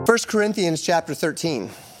1 Corinthians chapter 13.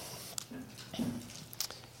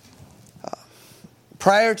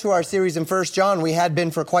 Prior to our series in 1 John, we had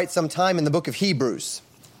been for quite some time in the book of Hebrews.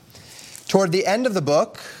 Toward the end of the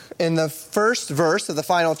book, in the first verse of the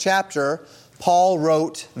final chapter, Paul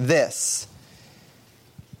wrote this.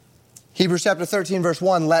 Hebrews chapter 13, verse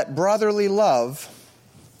 1, "Let brotherly love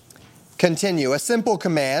continue." A simple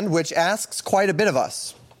command which asks quite a bit of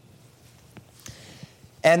us.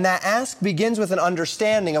 And that ask begins with an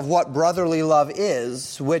understanding of what brotherly love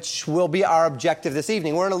is, which will be our objective this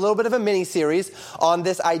evening. We're in a little bit of a mini-series on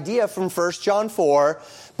this idea from 1 John 4.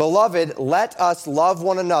 "Beloved, let us love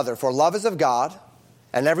one another, for love is of God,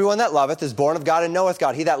 and everyone that loveth is born of God and knoweth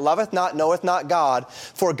God. He that loveth not knoweth not God,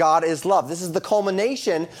 for God is love." This is the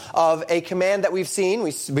culmination of a command that we've seen.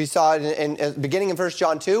 We saw it in beginning in 1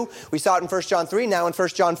 John 2. We saw it in 1 John 3, now in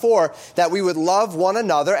 1 John 4, that we would love one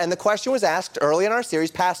another. And the question was asked early in our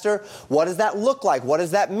series, "Pastor, what does that look like? What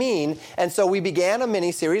does that mean?" And so we began a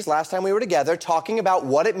mini-series last time we were together talking about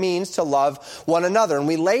what it means to love one another. And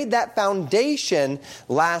we laid that foundation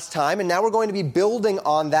last time, and now we're going to be building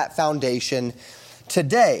on that foundation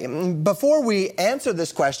today. Before we answer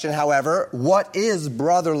this question, however, what is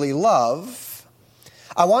brotherly love?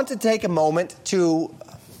 I want to take a moment to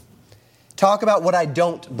talk about what I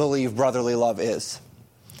don't believe brotherly love is.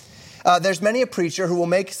 There's many a preacher who will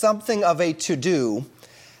make something of a to-do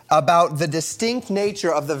about the distinct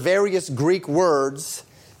nature of the various Greek words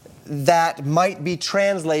that might be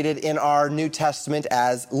translated in our New Testament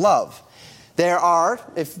as love. There are,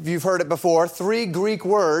 if you've heard it before, 3 Greek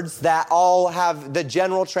words that all have the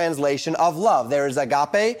general translation of love. There is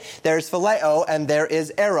agape, there is phileo, and there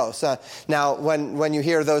is eros. Now, when you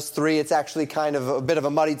hear those 3, it's actually kind of a bit of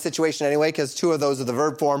a muddied situation anyway, because 2 of those are the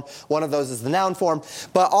verb form, 1 of those is the noun form.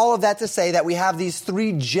 But all of that to say that we have these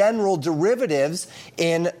 3 general derivatives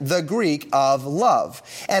in the Greek of love.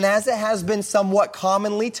 And as it has been somewhat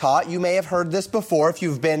commonly taught, you may have heard this before if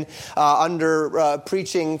you've been under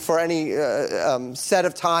preaching for any set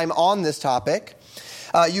of time on this topic.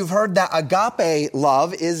 You've heard that agape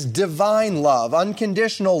love is divine love,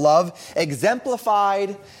 unconditional love,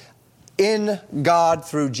 exemplified in God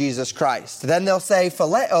through Jesus Christ. Then they'll say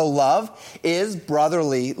phileo love is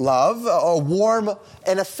brotherly love, a warm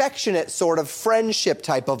and affectionate sort of friendship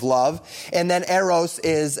type of love. And then eros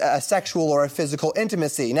is a sexual or a physical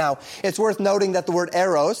intimacy. Now, it's worth noting that the word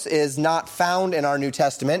eros is not found in our New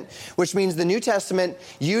Testament, which means the New Testament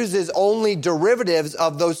uses only derivatives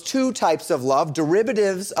of those 2 types of love,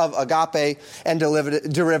 derivatives of agape and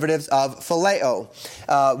derivatives of phileo.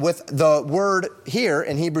 With the word here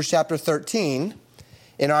in Hebrews chapter 13,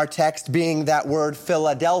 in our text being that word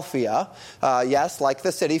Philadelphia. Yes, like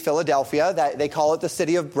the city Philadelphia, that they call it the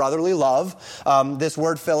city of brotherly love. This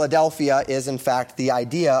word Philadelphia is in fact the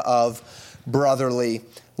idea of brotherly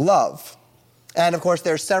love. And of course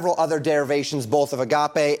there's several other derivations both of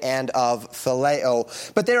agape and of phileo.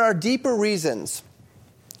 But there are deeper reasons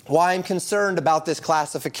why I'm concerned about this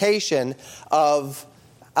classification of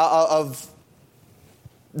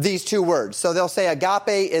these 2 words. So they'll say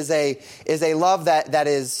agape is a love that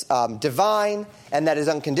is divine and that is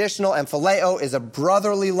unconditional, and phileo is a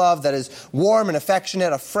brotherly love that is warm and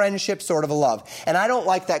affectionate, a friendship sort of a love. And I don't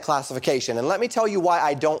like that classification. And let me tell you why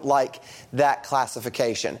I don't like that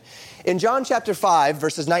classification. In John chapter 5,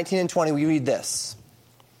 verses 19 and 20, we read this.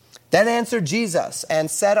 "Then answered Jesus and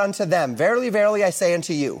said unto them, Verily, verily, I say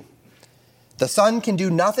unto you, the Son can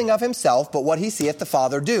do nothing of himself, but what he seeth the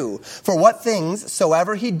Father do. For what things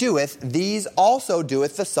soever he doeth, these also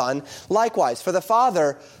doeth the Son likewise. For the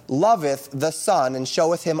Father loveth the Son, and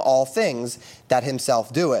showeth him all things that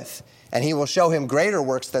himself doeth. And he will show him greater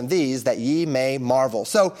works than these, that ye may marvel."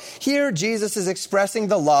 So here Jesus is expressing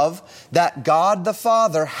the love that God the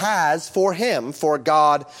Father has for him, for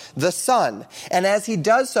God the Son. And as he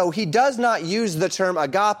does so, he does not use the term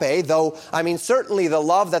agape, though, certainly the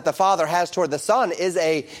love that the Father has toward the Son is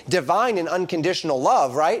a divine and unconditional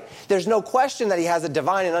love, right? There's no question that he has a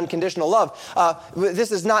divine and unconditional love.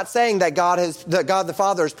 This is not saying that God the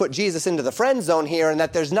Father has put Jesus into the friend zone here, and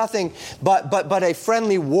that there's nothing but a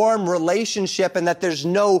friendly, warm relationship, and that there's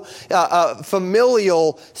no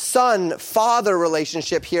familial son-father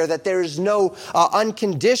relationship here, that there's no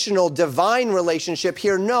unconditional divine relationship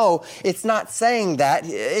here. No, it's not saying that,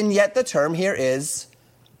 and yet the term here is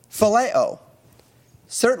phileo.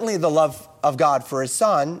 Certainly the love of God for his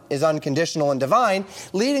Son is unconditional and divine,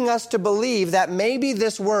 leading us to believe that maybe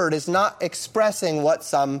this word is not expressing what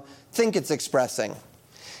some think it's expressing.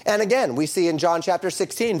 And again, we see in John chapter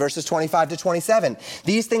 16, verses 25 to 27,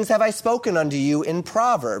 these things have I spoken unto you in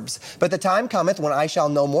Proverbs. But the time cometh when I shall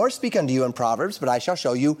no more speak unto you in Proverbs, but I shall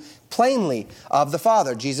show you plainly of the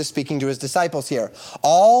Father. Jesus speaking to his disciples here.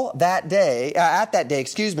 At that day,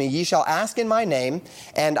 ye shall ask in my name,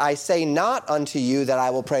 and I say not unto you that I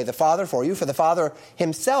will pray the Father for you, for the Father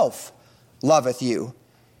himself loveth you,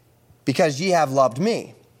 because ye have loved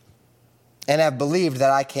me, and have believed that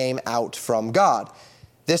I came out from God.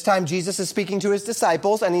 This time Jesus is speaking to his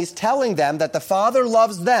disciples, and he's telling them that the Father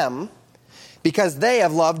loves them because they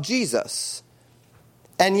have loved Jesus.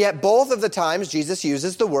 And yet both of the times Jesus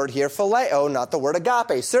uses the word here, phileo, not the word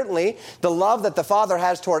agape. Certainly, the love that the Father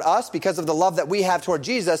has toward us because of the love that we have toward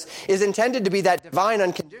Jesus is intended to be that divine,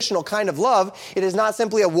 unconditional kind of love. It is not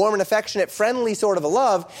simply a warm and affectionate, friendly sort of a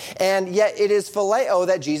love, and yet it is phileo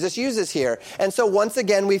that Jesus uses here. And so once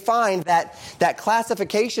again, we find that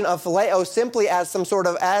classification of phileo simply as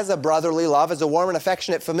as a brotherly love, as a warm and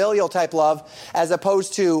affectionate, familial type love, as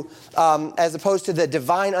opposed to the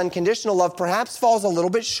divine, unconditional love, perhaps falls a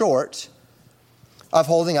little bit short of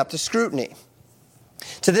holding up to scrutiny.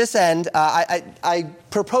 To this end, I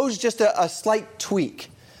propose just a slight tweak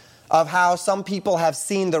of how some people have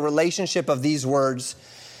seen the relationship of these words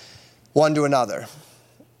one to another.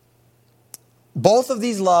 Both of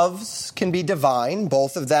these loves can be divine,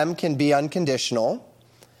 both of them can be unconditional,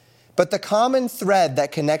 but the common thread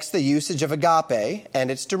that connects the usage of agape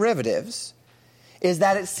and its derivatives is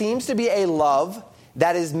that it seems to be a love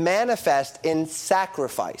that is manifest in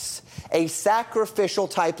sacrifice, a sacrificial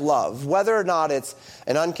type love, whether or not it's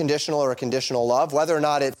an unconditional or a conditional love, whether or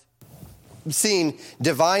not it's seen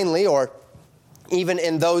divinely or even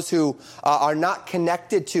in those who are not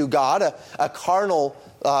connected to God, a carnal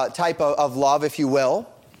type of love, if you will.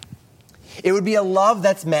 It would be a love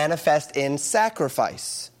that's manifest in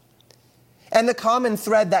sacrifice. And the common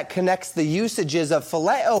thread that connects the usages of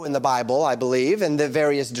phileo in the Bible, I believe, and the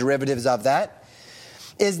various derivatives of that,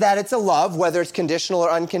 is that it's a love, whether it's conditional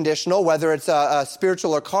or unconditional, whether it's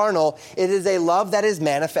spiritual or carnal, it is a love that is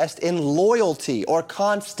manifest in loyalty or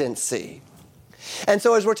constancy. And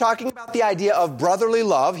so as we're talking about the idea of brotherly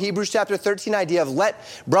love, Hebrews chapter 13 idea of let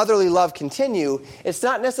brotherly love continue, it's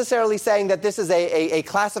not necessarily saying that this is a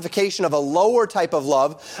classification of a lower type of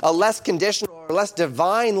love, a less conditional or less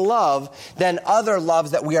divine love than other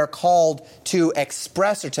loves that we are called to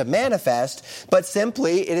express or to manifest, but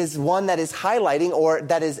simply it is one that is highlighting or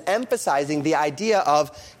that is emphasizing the idea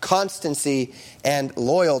of constancy and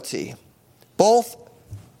loyalty. Both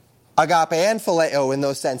agape and phileo in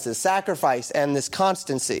those senses, sacrifice and this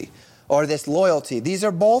constancy or this loyalty. These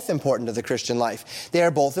are both important to the Christian life. They are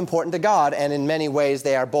both important to God, and in many ways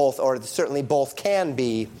they are both, or certainly both can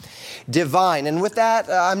be, divine. And with that,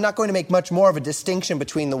 I'm not going to make much more of a distinction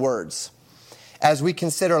between the words as we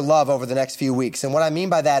consider love over the next few weeks. And what I mean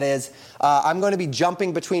by that is I'm going to be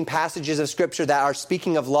jumping between passages of Scripture that are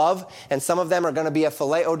speaking of love, and some of them are going to be a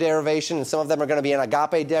phileo derivation, and some of them are going to be an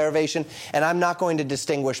agape derivation, and I'm not going to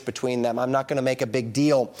distinguish between them. I'm not going to make a big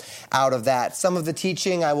deal out of that. Some of the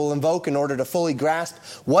teaching I will invoke in order to fully grasp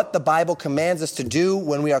what the Bible commands us to do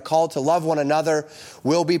when we are called to love one another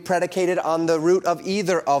will be predicated on the root of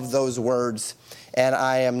either of those words, and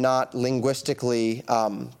I am not linguistically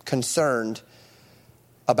concerned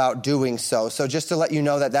about doing so. So just to let you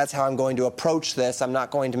know that that's how I'm going to approach this. I'm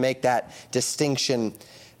not going to make that distinction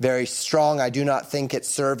very strong. I do not think it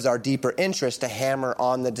serves our deeper interest to hammer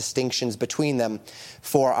on the distinctions between them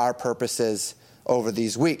for our purposes over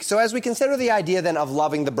these weeks. So as we consider the idea then of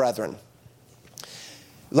loving the brethren,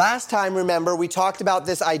 last time, remember, we talked about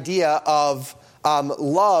this idea of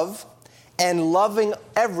love and loving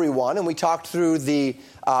everyone, and we talked through the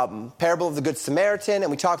parable of the Good Samaritan, and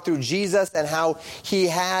we talked through Jesus and how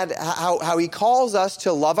he calls us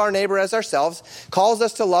to love our neighbor as ourselves, calls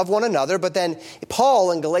us to love one another. But then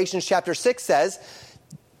Paul in Galatians chapter 6 says,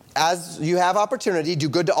 as you have opportunity, do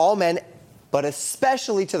good to all men, but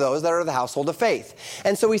especially to those that are of the household of faith.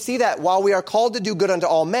 And so we see that while we are called to do good unto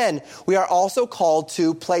all men, we are also called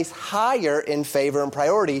to place higher in favor and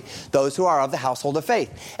priority those who are of the household of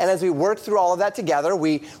faith. And as we work through all of that together,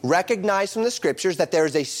 we recognize from the Scriptures that there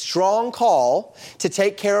is a strong call to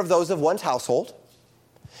take care of those of one's household.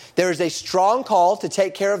 There is a strong call to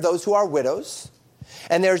take care of those who are widows.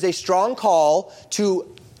 And there is a strong call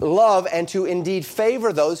to love and to indeed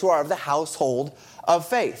favor those who are of the household of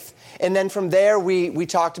faith. And then from there, we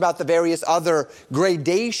talked about the various other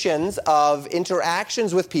gradations of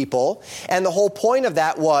interactions with people. And the whole point of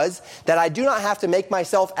that was that I do not have to make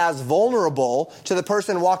myself as vulnerable to the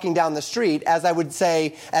person walking down the street as I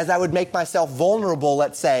would make myself vulnerable,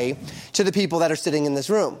 let's say, to the people that are sitting in this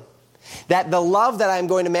room. That the love that I'm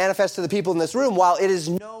going to manifest to the people in this room, while it is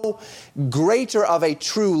no greater of a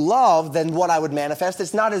true love than what I would manifest,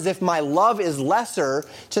 it's not as if my love is lesser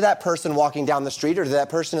to that person walking down the street or to that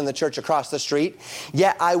person in the church across the street,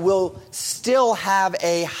 yet I will still have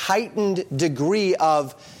a heightened degree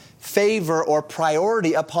of favor or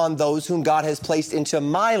priority upon those whom God has placed into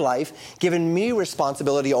my life, given me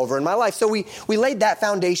responsibility over in my life. So we laid that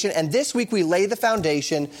foundation, and this week we lay the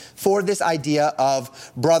foundation for this idea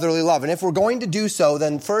of brotherly love. And if we're going to do so,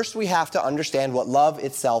 then first we have to understand what love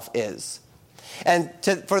itself is. And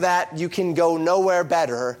for that, you can go nowhere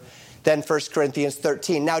better than 1 Corinthians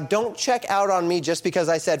 13. Now, don't check out on me just because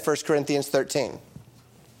I said 1 Corinthians 13.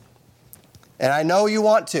 And I know you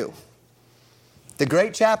want to. The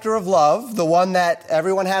great chapter of love, the one that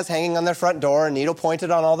everyone has hanging on their front door and needle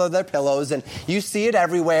pointed on all of their pillows, and you see it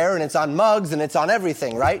everywhere, and it's on mugs, and it's on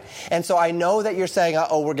everything, right? And so I know that you're saying,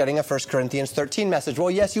 we're getting a 1 Corinthians 13 message.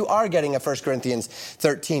 Well, yes, you are getting a 1 Corinthians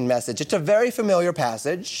 13 message. It's a very familiar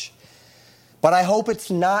passage, but I hope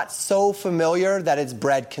it's not so familiar that it's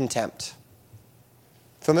bred contempt.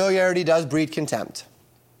 Familiarity does breed contempt.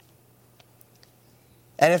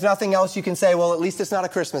 And if nothing else, you can say, well, at least it's not a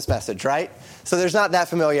Christmas message, right? So there's not that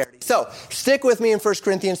familiarity. So stick with me in 1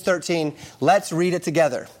 Corinthians 13. Let's read it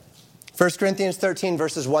together. 1 Corinthians 13,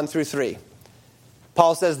 verses 1 through 3.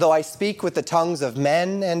 Paul says, though I speak with the tongues of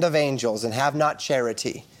men and of angels and have not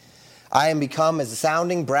charity, I am become as a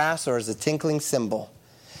sounding brass or as a tinkling cymbal.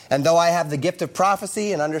 And though I have the gift of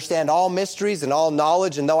prophecy and understand all mysteries and all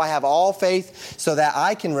knowledge, and though I have all faith so that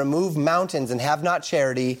I can remove mountains and have not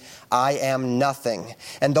charity, I am nothing.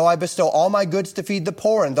 And though I bestow all my goods to feed the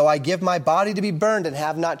poor, and though I give my body to be burned and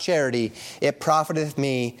have not charity, it profiteth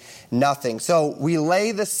me nothing. So we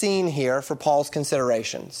lay the scene here for Paul's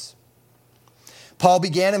considerations. Paul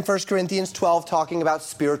began in 1 Corinthians 12 talking about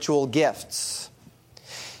spiritual gifts.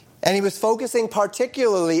 And he was focusing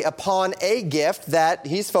particularly upon a gift that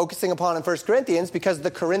he's focusing upon in 1 Corinthians because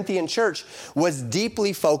the Corinthian church was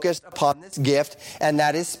deeply focused upon this gift, and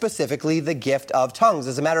that is specifically the gift of tongues.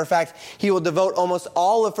 As a matter of fact, he will devote almost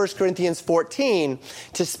all of 1 Corinthians 14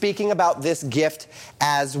 to speaking about this gift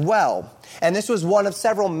as well. And this was one of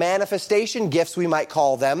several manifestation gifts, we might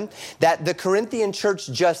call them, that the Corinthian church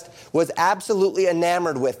just was absolutely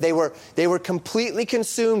enamored with. They were completely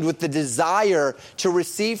consumed with the desire to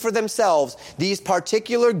receive for themselves these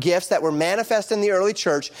particular gifts that were manifest in the early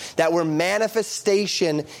church, that were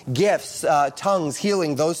manifestation gifts, tongues,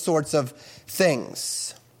 healing, those sorts of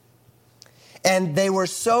things. And they were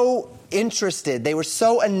so interested, they were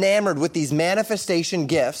so enamored with these manifestation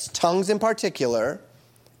gifts, tongues in particular,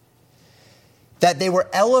 that they were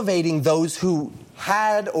elevating those who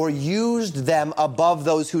had or used them above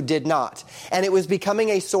those who did not. And it was becoming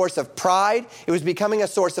a source of pride. It was becoming a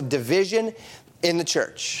source of division in the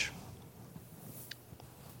church.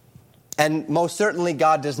 And most certainly,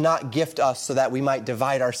 God does not gift us so that we might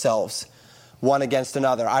divide ourselves one against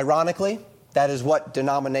another. Ironically, that is what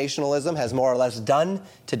denominationalism has more or less done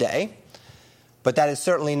today. But that is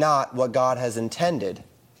certainly not what God has intended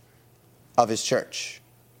of His church.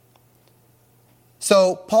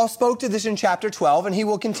 So Paul spoke to this in chapter 12, and he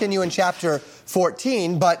will continue in chapter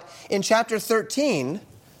 14. But in chapter 13,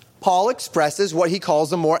 Paul expresses what he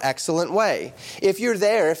calls a more excellent way. If you're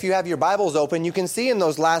there, if you have your Bibles open, you can see in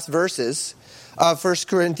those last verses of 1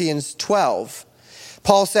 Corinthians 12.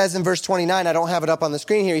 Paul says in verse 29, I don't have it up on the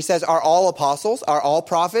screen here, he says, are all apostles, are all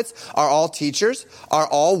prophets, are all teachers, are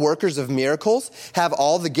all workers of miracles, have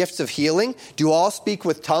all the gifts of healing, do all speak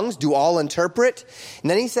with tongues, do all interpret?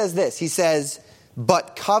 And then he says this, he says,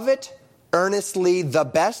 but covet earnestly the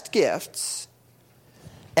best gifts,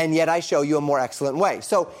 and yet I show you a more excellent way.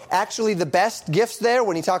 So actually the best gifts there,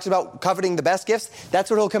 when he talks about coveting the best gifts,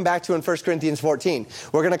 that's what he'll come back to in 1 Corinthians 14.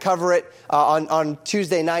 We're going to cover it on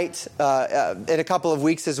Tuesday night in a couple of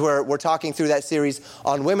weeks as we're talking through that series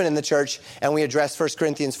on women in the church, and we address 1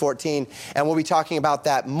 Corinthians 14, and we'll be talking about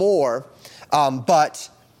that more. But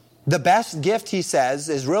the best gift, he says,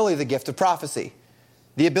 is really the gift of prophecy.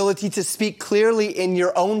 The ability to speak clearly in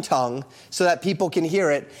your own tongue so that people can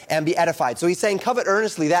hear it and be edified. So he's saying covet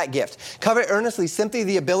earnestly that gift. Covet earnestly simply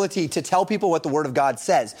the ability to tell people what the Word of God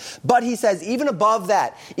says. But he says even above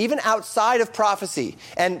that, even outside of prophecy,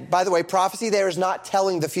 and by the way, prophecy there is not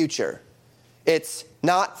telling the future. It's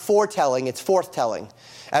not foretelling, it's forthtelling.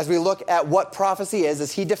 As we look at what prophecy is,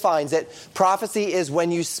 as he defines it, prophecy is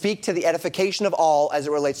when you speak to the edification of all as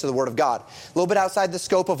it relates to the Word of God. A little bit outside the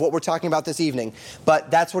scope of what we're talking about this evening, but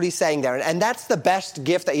that's what he's saying there. And that's the best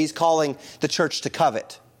gift that he's calling the church to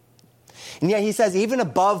covet. And yet he says even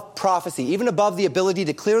above prophecy, even above the ability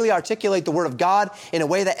to clearly articulate the Word of God in a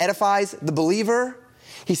way that edifies the believer,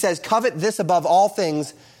 He says, covet this above all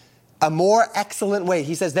things, a more excellent way.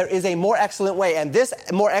 He says there is a more excellent way, and this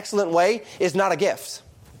more excellent way is not a gift.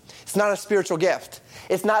 It's not a spiritual gift.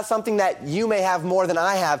 It's not something that you may have more than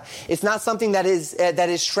I have. It's not something that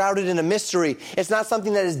is shrouded in a mystery. It's not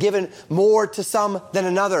something that is given more to some than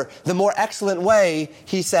another. The more excellent way,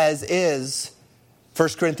 he says, is 1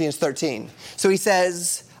 Corinthians 13. So he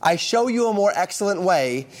says, I show you a more excellent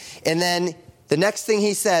way. And then the next thing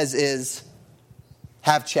he says is,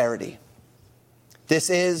 have charity. This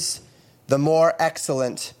is the more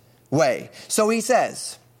excellent way. So he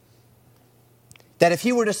says that if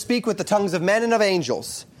he were to speak with the tongues of men and of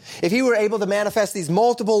angels, if he were able to manifest these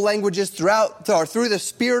multiple languages through the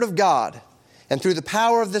Spirit of God and through the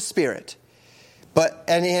power of the Spirit,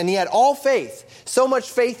 and he had all faith, so much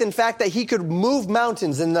faith, in fact, that he could move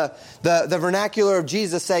mountains in the vernacular of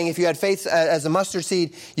Jesus, saying if you had faith as a mustard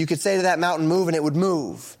seed, you could say to that mountain, move, and it would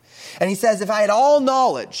move. And he says, if I had all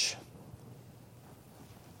knowledge,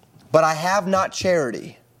 but I have not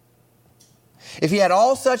charity, if he had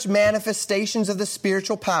all such manifestations of the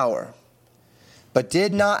spiritual power, but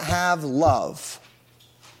did not have love,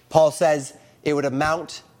 Paul says it would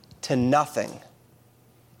amount to nothing.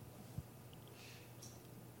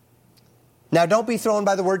 Now, don't be thrown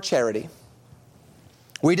by the word charity.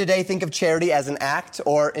 We today think of charity as an act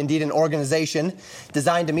or indeed an organization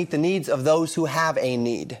designed to meet the needs of those who have a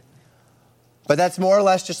need. But that's more or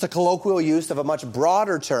less just a colloquial use of a much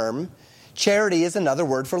broader term. Charity is another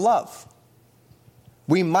word for love.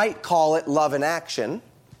 We might call it love in action.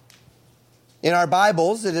 In our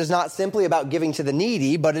Bibles, it is not simply about giving to the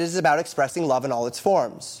needy, but it is about expressing love in all its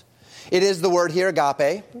forms. It is the word here,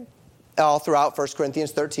 agape, all throughout 1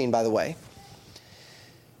 Corinthians 13, by the way.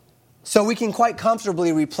 So we can quite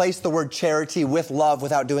comfortably replace the word charity with love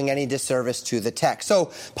without doing any disservice to the text.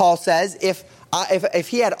 So Paul says, if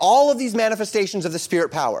he had all of these manifestations of the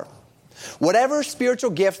Spirit power, whatever spiritual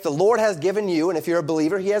gift the Lord has given you, and if you're a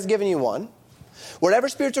believer, he has given you one, whatever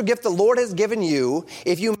spiritual gift the Lord has given you,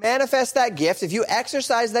 if you manifest that gift, if you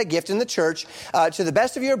exercise that gift in the church to the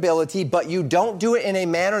best of your ability, but you don't do it in a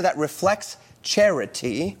manner that reflects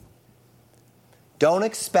charity, don't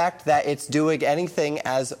expect that it's doing anything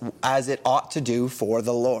as it ought to do for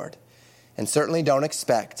the Lord. And certainly don't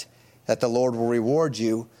expect that the Lord will reward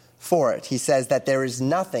you for it. He says that there is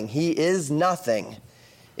nothing, he is nothing,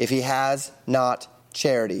 if he has not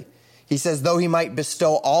charity. He says, though he might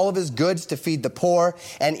bestow all of his goods to feed the poor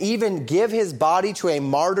and even give his body to a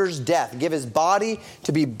martyr's death, give his body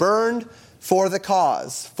to be burned for the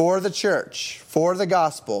cause, for the church, for the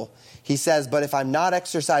gospel, he says, but if I'm not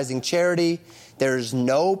exercising charity, there's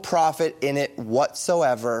no profit in it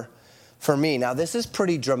whatsoever for me. Now, this is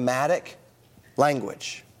pretty dramatic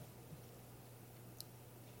language.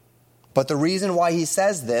 But the reason why he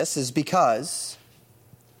says this is because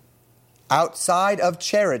outside of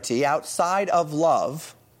charity, outside of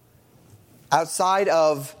love, outside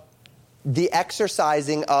of the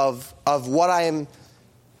exercising of what I am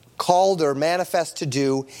called or manifest to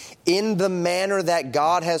do in the manner that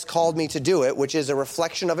God has called me to do it, which is a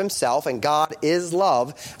reflection of himself, and God is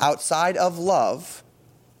love, outside of love,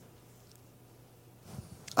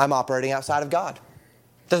 I'm operating outside of God.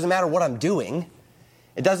 It doesn't matter what I'm doing.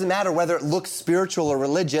 It doesn't matter whether it looks spiritual or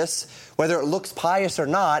religious, whether it looks pious or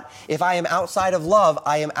not. If I am outside of love,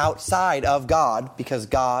 I am outside of God, because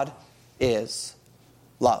God is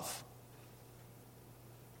love.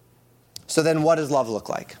 So then what does love look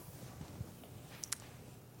like?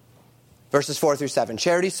 Verses 4 through 7.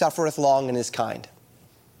 Charity suffereth long and is kind.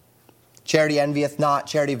 Charity envieth not.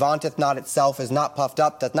 Charity vaunteth not itself, is not puffed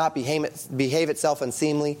up, doth not behave itself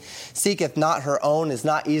unseemly, seeketh not her own, is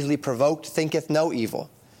not easily provoked, thinketh no evil,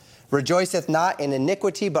 rejoiceth not in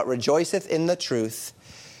iniquity, but rejoiceth in the truth,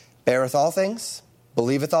 beareth all things,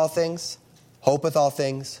 believeth all things, hopeth all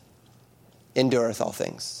things, endureth all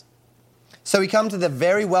things. So we come to the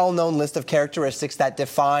very well-known list of characteristics that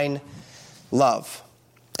define love.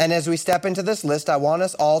 And as we step into this list, I want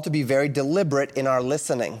us all to be very deliberate in our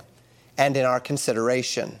listening and in our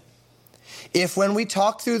consideration. If when we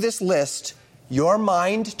talk through this list, your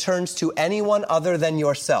mind turns to anyone other than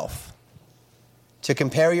yourself, to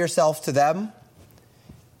compare yourself to them,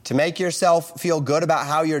 to make yourself feel good about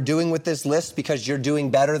how you're doing with this list because you're doing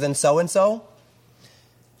better than so-and-so,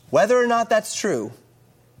 whether or not that's true,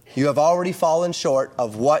 you have already fallen short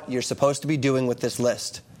of what you're supposed to be doing with this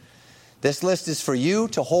list. This list is for you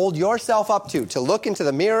to hold yourself up to look into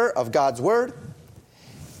the mirror of God's Word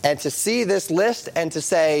and to see this list and to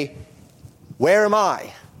say, where am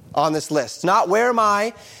I on this list? Not where am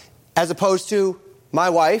I as opposed to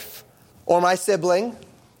my wife or my sibling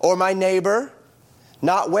or my neighbor.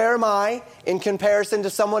 Not where am I in comparison to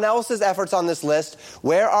someone else's efforts on this list.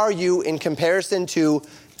 Where are you in comparison to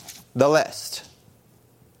the list?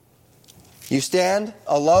 You stand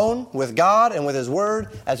alone with God and with His Word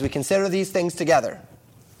as we consider these things together.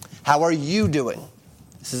 How are you doing?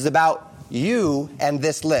 This is about you and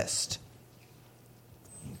this list.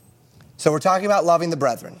 So we're talking about loving the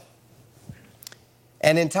brethren.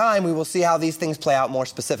 And in time, we will see how these things play out more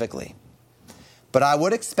specifically. But I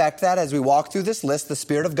would expect that as we walk through this list, the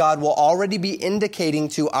Spirit of God will already be indicating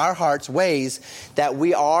to our hearts ways that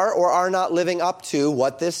we are or are not living up to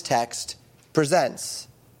what this text presents.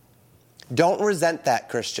 Don't resent that,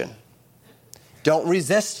 Christian. Don't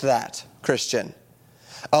resist that, Christian.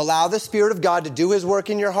 Allow the Spirit of God to do His work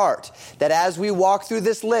in your heart. That as we walk through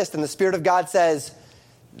this list and the Spirit of God says,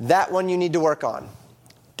 that one you need to work on.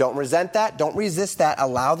 Don't resent that. Don't resist that.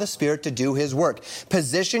 Allow the Spirit to do His work.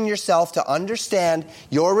 Position yourself to understand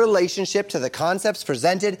your relationship to the concepts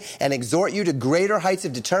presented and exhort you to greater heights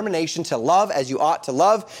of determination to love as you ought to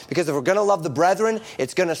love. Because if we're going to love the brethren,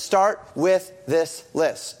 it's going to start with this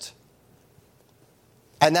list.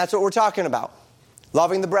 And that's what we're talking about.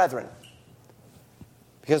 Loving the brethren.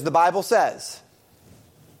 Because the Bible says,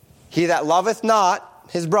 he that loveth not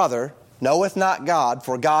his brother knoweth not God,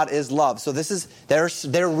 for God is love. So there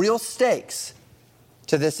are real stakes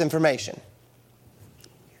to this information.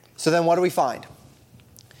 So then what do we find?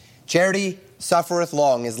 Charity suffereth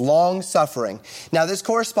long, is long suffering. Now this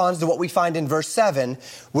corresponds to what we find in verse 7,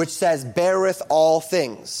 which says, beareth all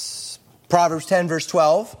things. Proverbs 10 verse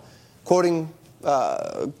 12,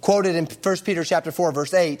 quoted in 1 Peter chapter 4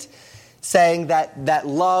 verse 8, saying that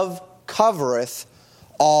love covereth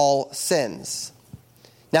all sins.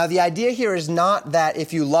 Now, the idea here is not that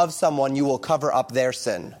if you love someone, you will cover up their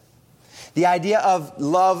sin. The idea of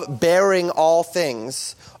love bearing all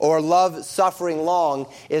things or love suffering long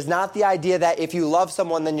is not the idea that if you love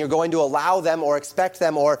someone, then you're going to allow them or expect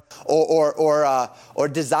them or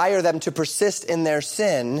desire them to persist in their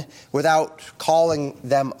sin without calling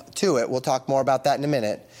them to it. We'll talk more about that in a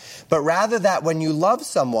minute. But rather that when you love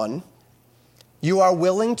someone, you are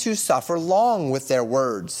willing to suffer long with their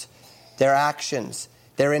words, their actions,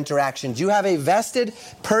 their interactions. You have a vested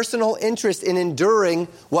personal interest in enduring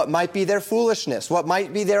what might be their foolishness, what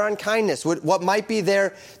might be their unkindness, what might be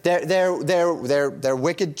their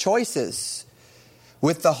wicked choices,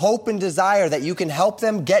 with the hope and desire that you can help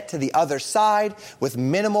them get to the other side with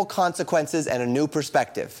minimal consequences and a new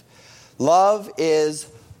perspective. Love is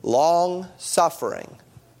long-suffering.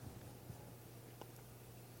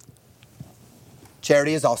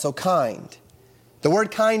 Charity is also kind. The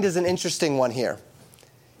word kind is an interesting one here.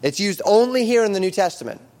 It's used only here in the New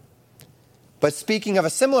Testament. But speaking of a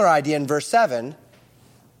similar idea in verse 7,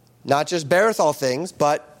 not just beareth all things,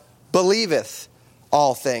 but believeth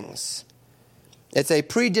all things. It's a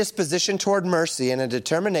predisposition toward mercy and a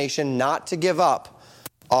determination not to give up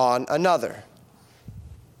on another.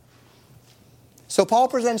 So Paul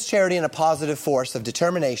presents charity in a positive force of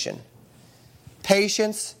determination,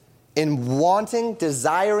 patience in wanting,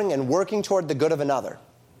 desiring, and working toward the good of another,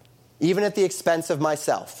 even at the expense of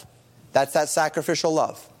myself. That's that sacrificial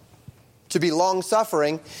love. To be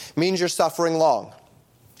long-suffering means you're suffering long.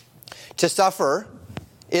 To suffer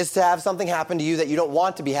is to have something happen to you that you don't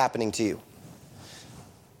want to be happening to you.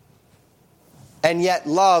 And yet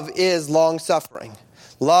love is long-suffering.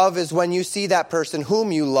 Love is when you see that person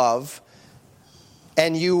whom you love,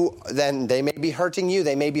 and then they may be hurting you,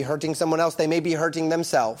 they may be hurting someone else, they may be hurting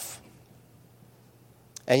themselves.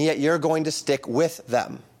 And yet you're going to stick with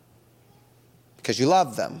them because you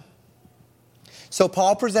love them. So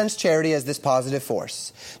Paul presents charity as this positive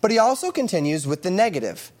force. But he also continues with the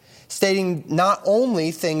negative, stating not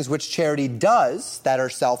only things which charity does that are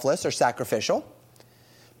selfless or sacrificial,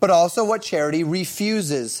 but also what charity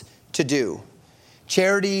refuses to do.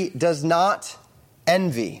 Charity does not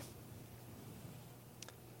envy,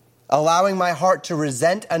 allowing my heart to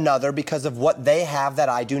resent another because of what they have that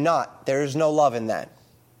I do not. There is no love in that.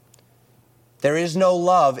 There is no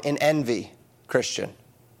love in envy, Christian.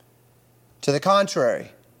 To the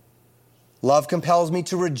contrary, love compels me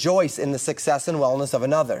to rejoice in the success and wellness of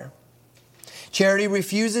another. Charity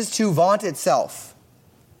refuses to vaunt itself,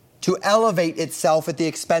 to elevate itself at the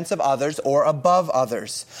expense of others or above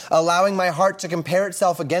others, allowing my heart to compare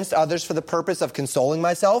itself against others for the purpose of consoling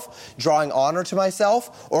myself, drawing honor to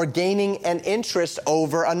myself, or gaining an interest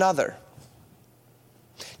over another.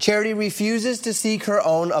 Charity refuses to seek her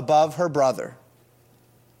own above her brother,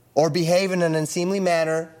 or behave in an unseemly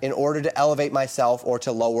manner in order to elevate myself or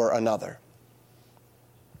to lower another.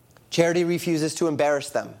 Charity refuses to embarrass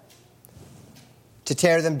them, to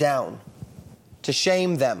tear them down, to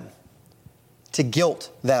shame them, to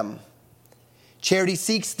guilt them. Charity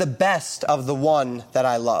seeks the best of the one that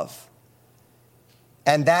I love.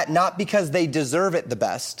 And that not because they deserve it the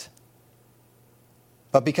best,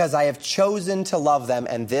 but because I have chosen to love them,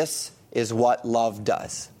 and this is what love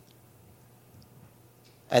does.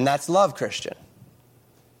 And that's love, Christian.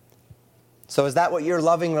 So is that what your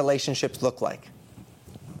loving relationships look like?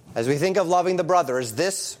 As we think of loving the brother, is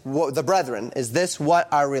this the brethren? Is this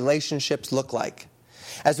what our relationships look like?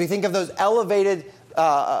 As we think of those elevated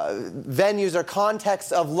venues or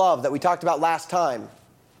contexts of love that we talked about last time,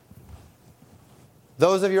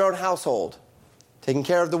 those of your own household, taking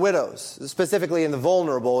care of the widows, specifically in the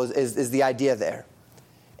vulnerable is the idea there.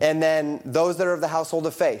 And then those that are of the household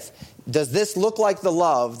of faith. Does this look like the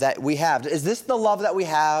love that we have? Is this the love that we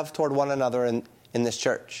have toward one another in this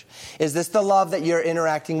church? Is this the love that you're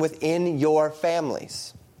interacting with in your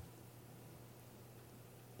families?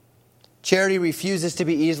 Charity refuses to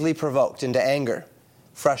be easily provoked into anger,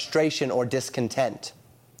 frustration, or discontent.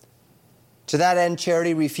 To that end,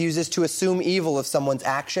 charity refuses to assume evil of someone's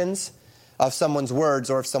actions, of someone's words,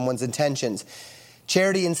 or of someone's intentions.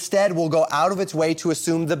 Charity instead will go out of its way to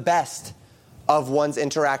assume the best of one's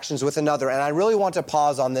interactions with another. And I really want to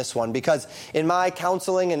pause on this one because in my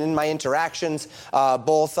counseling and in my interactions,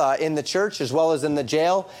 both in the church as well as in the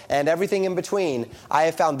jail and everything in between, I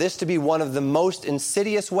have found this to be one of the most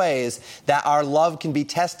insidious ways that our love can be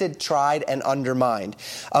tested, tried, and undermined.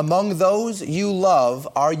 Among those you love,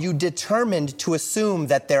 are you determined to assume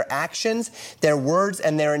that their actions, their words,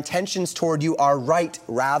 and their intentions toward you are right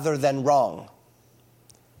rather than wrong?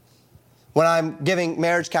 When I'm giving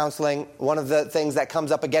marriage counseling, one of the things that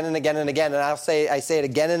comes up again and again and again, and I say it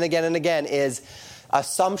again and again and again, is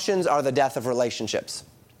assumptions are the death of relationships.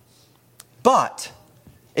 But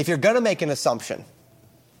if you're going to make an assumption,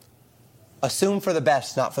 assume for the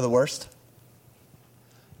best, not for the worst.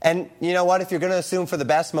 And you know what? If you're going to assume for the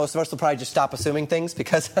best, most of us will probably just stop assuming things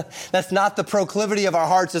because that's not the proclivity of our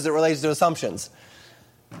hearts as it relates to assumptions.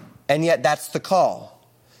 And yet that's the call.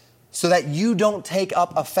 So that you don't take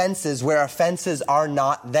up offenses where offenses are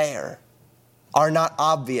not there, are not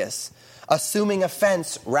obvious. Assuming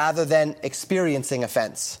offense rather than experiencing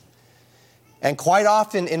offense. And quite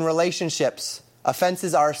often in relationships,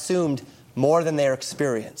 offenses are assumed more than they're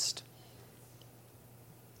experienced.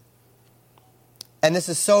 And this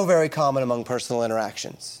is so very common among personal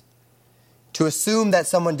interactions. To assume that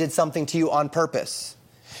someone did something to you on purpose.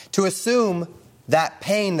 To assume that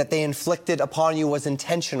pain that they inflicted upon you was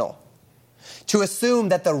intentional. To assume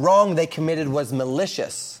that the wrong they committed was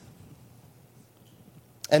malicious.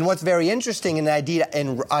 And what's very interesting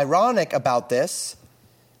and ironic about this,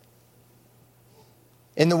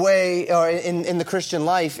 in the way or in the Christian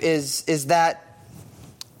life, is that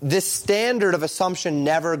this standard of assumption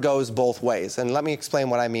never goes both ways. And let me explain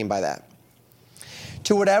what I mean by that.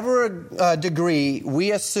 To whatever degree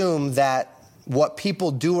we assume that what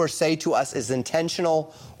people do or say to us is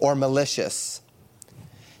intentional or malicious,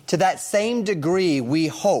 to that same degree we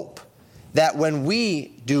hope that when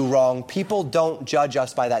we do wrong, people don't judge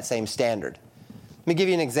us by that same standard. Let me give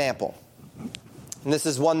you an example. And this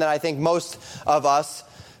is one that I think most of us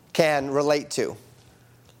can relate to.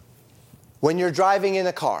 When you're driving in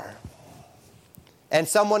a car and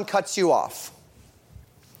someone cuts you off,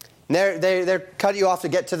 they're cut you off to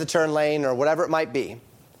get to the turn lane or whatever it might be.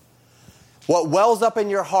 What wells up in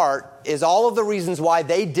your heart is all of the reasons why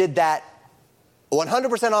they did that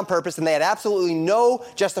 100% on purpose, and they had absolutely no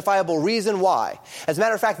justifiable reason why. As a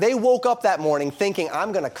matter of fact, they woke up that morning thinking,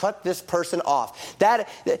 I'm going to cut this person off. That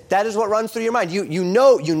is what runs through your mind. You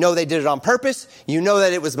know they did it on purpose. You know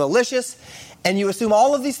that it was malicious. And you assume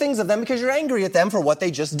all of these things of them because you're angry at them for what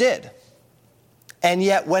they just did. And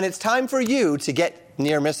yet, when it's time for you to get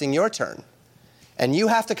near missing your turn, and you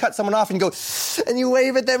have to cut someone off and go, and you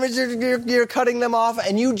wave at them as you're cutting them off,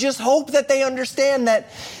 and you just hope that they understand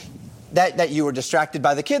that you were distracted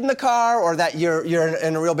by the kid in the car, or that you're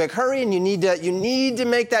in a real big hurry and you need to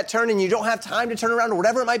make that turn and you don't have time to turn around, or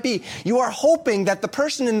whatever it might be. You are hoping that the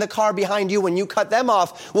person in the car behind you, when you cut them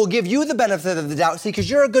off, will give you the benefit of the doubt, see, because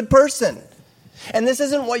you're a good person. And this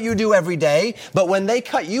isn't what you do every day, but when they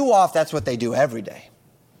cut you off, that's what they do every day.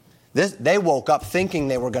 They woke up thinking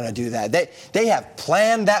they were going to do that. They have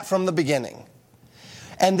planned that from the beginning.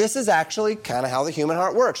 And this is actually kind of how the human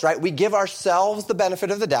heart works, right? We give ourselves the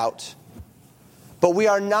benefit of the doubt, but we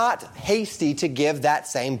are not hasty to give that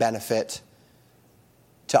same benefit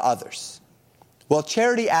to others. Well,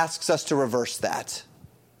 charity asks us to reverse that.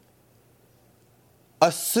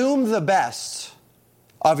 Assume the best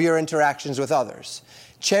of your interactions with others.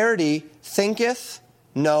 Charity thinketh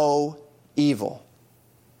no evil.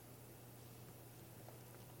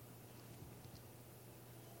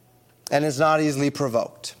 and is not easily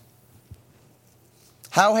provoked.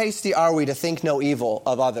 How hasty are we to think no evil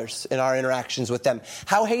of others in our interactions with them?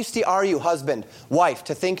 How hasty are you, husband, wife,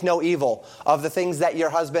 to think no evil of the things that your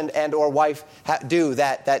husband and or wife do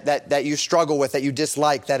that you struggle with, that you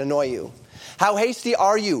dislike, that annoy you? How hasty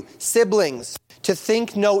are you, siblings, to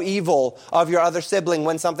think no evil of your other sibling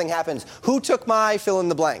when something happens? Who took my fill in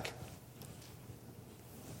the blank?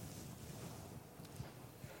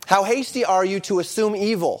 How hasty are you to assume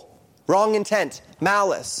evil, wrong intent,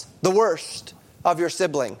 malice, the worst of your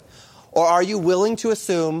sibling? Or are you willing to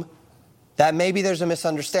assume that maybe there's a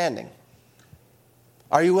misunderstanding?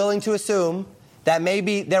 Are you willing to assume that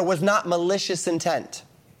maybe there was not malicious intent?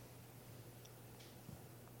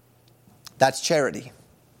 That's charity.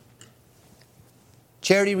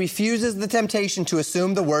 Charity refuses the temptation to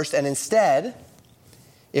assume the worst, and instead,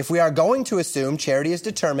 if we are going to assume, charity is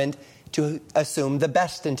determined to assume the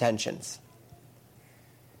best intentions.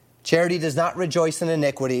 Charity does not rejoice in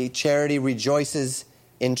iniquity. Charity rejoices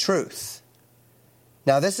in truth.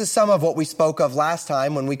 Now, this is some of what we spoke of last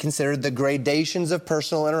time when we considered the gradations of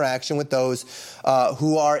personal interaction with those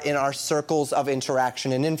who are in our circles of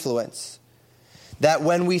interaction and influence. That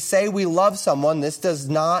when we say we love someone, this does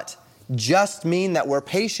not just mean that we're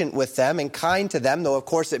patient with them and kind to them, though of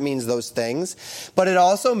course it means those things, but it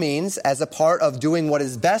also means, as a part of doing what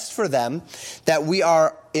is best for them, that we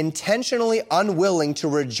are intentionally unwilling to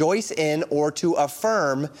rejoice in or to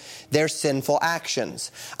affirm their sinful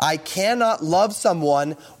actions. I cannot love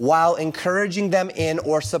someone while encouraging them in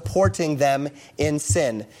or supporting them in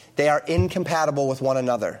sin. They are incompatible with one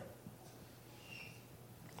another.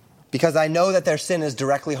 Because I know that their sin is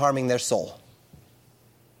directly harming their soul.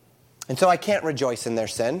 And so I can't rejoice in their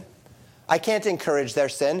sin. I can't encourage their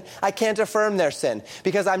sin. I can't affirm their sin.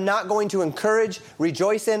 Because I'm not going to encourage,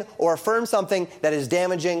 rejoice in, or affirm something that is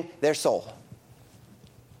damaging their soul.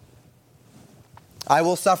 I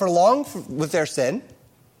will suffer long with their sin.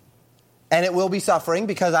 And it will be suffering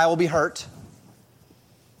because I will be hurt.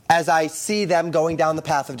 As I see them going down the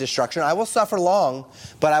path of destruction, I will suffer long,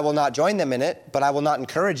 but I will not join them in it. But I will not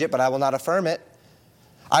encourage it, but I will not affirm it.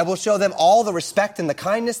 I will show them all the respect and the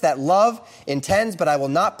kindness that love intends, but I will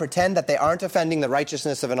not pretend that they aren't offending the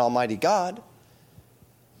righteousness of an almighty God.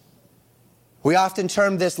 We often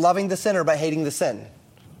term this loving the sinner by hating the sin.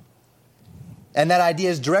 And that idea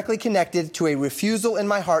is directly connected to a refusal in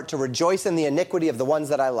my heart to rejoice in the iniquity of the ones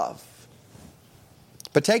that I love.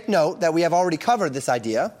 But take note that we have already covered this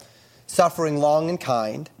idea, suffering long and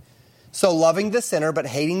kind. So loving the sinner but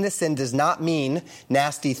hating the sin does not mean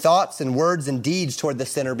nasty thoughts and words and deeds toward the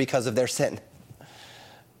sinner because of their sin.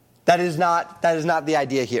 That is not the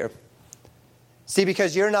idea here. See,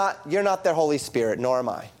 because you're not their Holy Spirit, nor am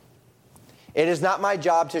I. It is not my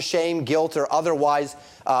job to shame, guilt, or otherwise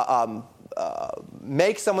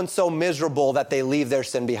make someone so miserable that they leave their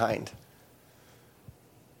sin behind.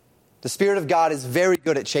 The Spirit of God is very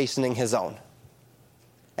good at chastening His own.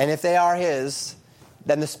 And if they are His,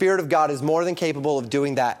 then the Spirit of God is more than capable of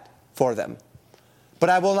doing that for them. But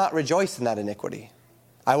I will not rejoice in that iniquity.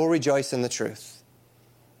 I will rejoice in the truth.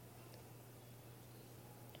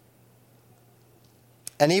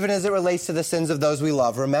 And even as it relates to the sins of those we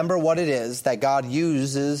love, remember what it is that God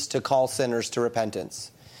uses to call sinners to repentance.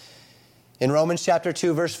 In Romans chapter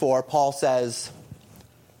 2, verse 4, Paul says,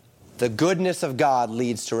 the goodness of God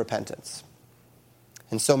leads to repentance.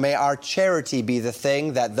 And so may our charity be the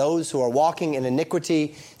thing that those who are walking in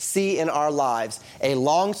iniquity see in our lives. A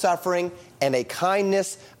long-suffering and a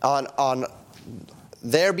kindness on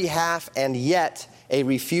their behalf, and yet a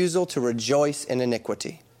refusal to rejoice in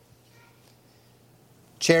iniquity.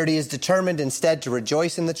 Charity is determined instead to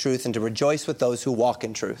rejoice in the truth and to rejoice with those who walk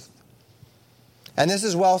in truth. And this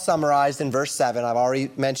is well summarized in verse 7. I've already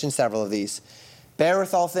mentioned several of these.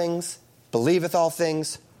 Beareth all things, believeth all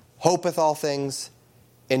things, hopeth all things,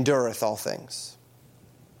 endureth all things.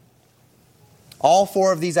 All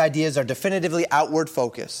four of these ideas are definitively outward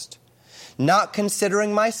focused. Not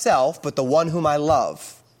considering myself, but the one whom I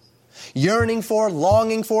love. Yearning for,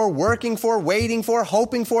 longing for, working for, waiting for,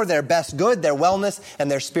 hoping for their best good, their wellness,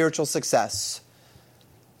 and their spiritual success.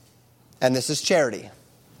 And this is charity.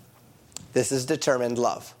 This is determined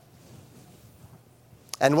love.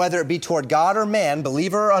 And whether it be toward God or man,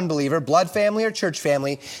 believer or unbeliever, blood family or church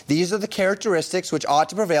family, these are the characteristics which ought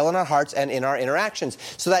to prevail in our hearts and in our interactions.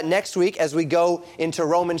 So that next week, as we go into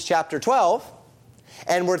Romans chapter 12,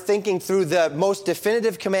 and we're thinking through the most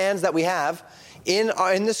definitive commands that we have in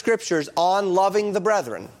the Scriptures on loving the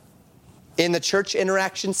brethren in the church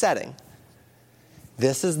interaction setting,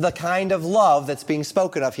 this is the kind of love that's being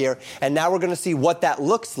spoken of here. And now we're going to see what that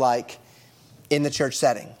looks like in the church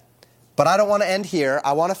setting. But I don't want to end here.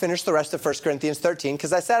 I want to finish the rest of 1 Corinthians 13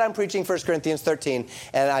 because I said I'm preaching 1 Corinthians 13,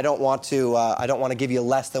 and I don't want to give you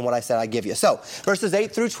less than what I said I'd give you. So, verses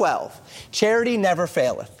 8 through 12. Charity never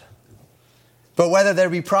faileth, but whether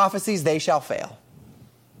there be prophecies, they shall fail.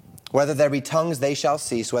 Whether there be tongues, they shall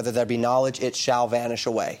cease. Whether there be knowledge, it shall vanish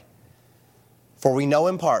away. For we know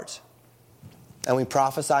in part, and we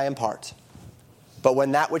prophesy in part. But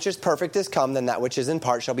when that which is perfect is come, then that which is in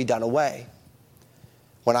part shall be done away.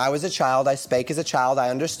 When I was a child, I spake as a child,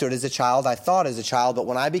 I understood as a child, I thought as a child, but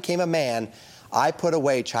when I became a man, I put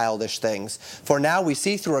away childish things. For now we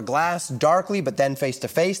see through a glass darkly, but then face to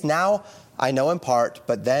face. Now I know in part,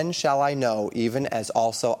 but then shall I know, even as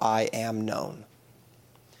also I am known.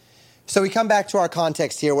 So we come back to our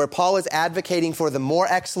context here where Paul is advocating for the more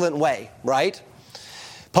excellent way, right?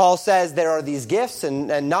 Paul says there are these gifts, and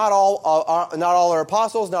not all are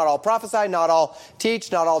apostles, not all prophesy, not all teach,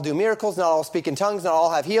 not all do miracles, not all speak in tongues, not all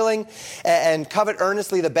have healing, and covet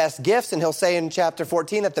earnestly the best gifts. And he'll say in chapter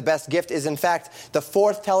 14 that the best gift is in fact the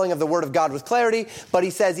foretelling of the word of God with clarity. But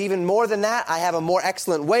he says even more than that, I have a more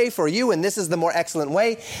excellent way for you, and this is the more excellent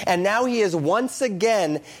way. And now he is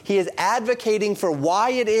advocating for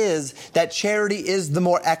why it is that charity is the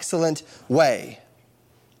more excellent way.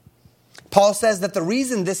 Paul says that the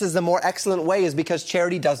reason this is the more excellent way is because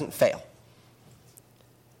charity doesn't fail.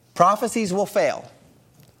 Prophecies will fail.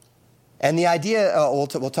 And the idea, we'll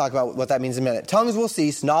talk about what that means in a minute. Tongues will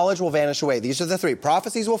cease, knowledge will vanish away. These are the three.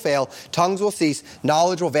 Prophecies will fail, tongues will cease,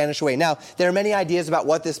 knowledge will vanish away. Now, there are many ideas about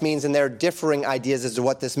what this means, and there are differing ideas as to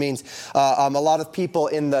what this means. A lot of people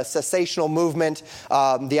in the cessational movement,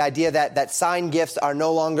 the idea that sign gifts are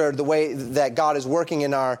no longer the way that God is working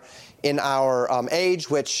in our age,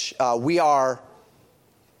 which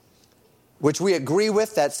we agree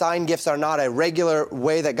with, that sign gifts are not a regular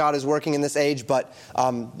way that God is working in this age, but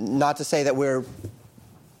not to say that we're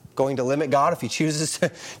going to limit God if he chooses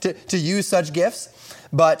to use such gifts.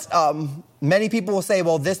 But many people will say,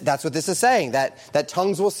 well, that's what this is saying, that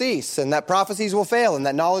tongues will cease and that prophecies will fail and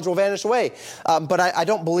that knowledge will vanish away. But I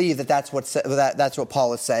don't believe that's what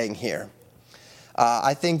Paul is saying here.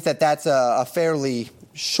 I think that's a fairly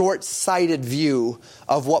short-sighted view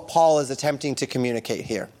of what Paul is attempting to communicate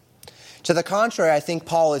here. To the contrary, I think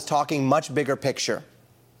Paul is talking much bigger picture.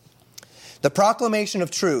 The proclamation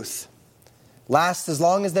of truth lasts as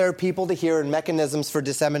long as there are people to hear and mechanisms for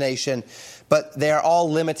dissemination, but they are all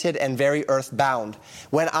limited and very earthbound.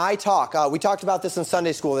 When I talk, we talked about this in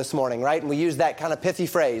Sunday school this morning, right? And we use that kind of pithy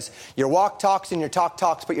phrase. Your walk talks and your talk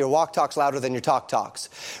talks, but your walk talks louder than your talk talks,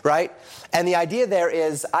 right? And the idea there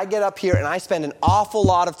is I get up here and I spend an awful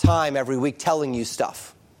lot of time every week telling you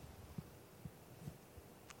stuff.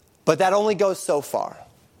 But that only goes so far.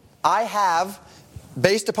 I have,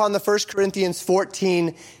 based upon the 1 Corinthians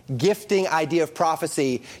 14 gifting idea of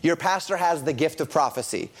prophecy, your pastor has the gift of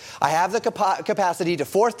prophecy. I have the capacity to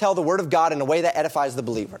foretell the word of God in a way that edifies the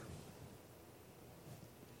believer.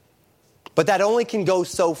 But that only can go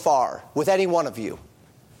so far with any one of you.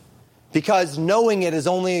 Because knowing it is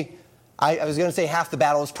only, I was going to say half the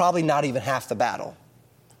battle, it's probably not even half the battle.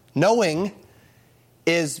 Knowing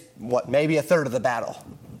is, maybe a third of the battle.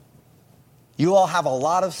 You all have a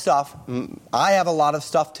lot of stuff, I have a lot of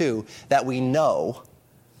stuff too, that we know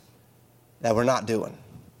that we're not doing.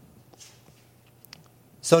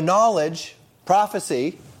 So knowledge,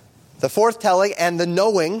 prophecy, the foretelling, and the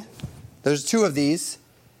knowing, there's two of these,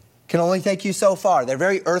 can only take you so far. They're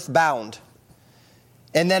very earthbound.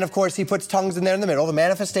 And then, of course, he puts tongues in there in the middle. The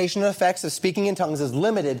manifestation and effects of speaking in tongues is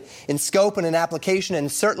limited in scope and in application,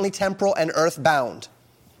 and certainly temporal and earthbound.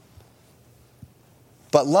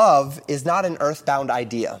 But love is not an earthbound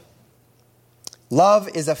idea. Love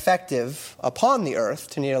is effective upon the earth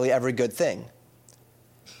to nearly every good thing.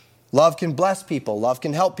 Love can bless people. Love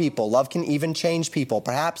can help people. Love can even change people,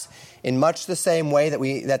 perhaps in much the same way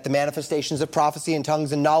that the manifestations of prophecy and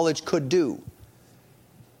tongues and knowledge could do.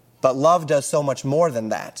 But love does so much more than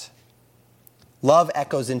that. Love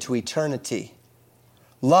echoes into eternity.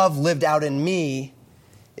 Love lived out in me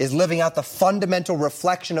is living out the fundamental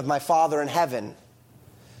reflection of my Father in heaven.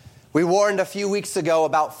 We warned a few weeks ago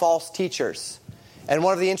about false teachers. And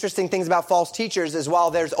one of the interesting things about false teachers is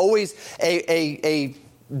while there's always a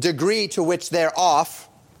degree to which they're off,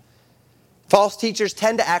 false teachers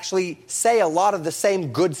tend to actually say a lot of the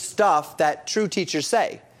same good stuff that true teachers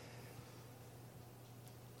say.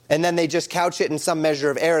 And then they just couch it in some measure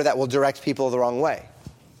of error that will direct people the wrong way.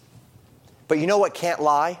 But you know what can't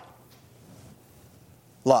lie?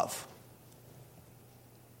 Love.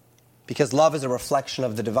 Because love is a reflection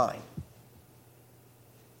of the divine.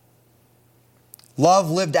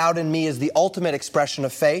 Love lived out in me is the ultimate expression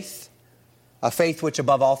of faith. a faith which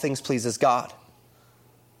above all things pleases God.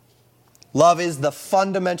 Love is the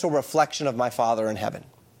fundamental reflection of my Father in heaven.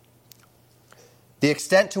 The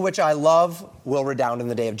extent to which I love will redound in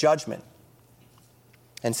the day of judgment.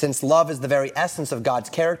 And since love is the very essence of God's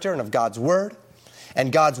character and of God's word,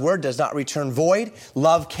 and God's word does not return void,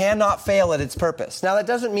 love cannot fail at its purpose. Now, that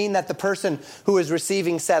doesn't mean that the person who is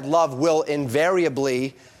receiving said love will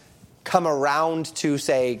invariably come around to,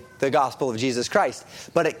 say, the gospel of Jesus Christ.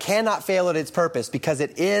 But it cannot fail at its purpose because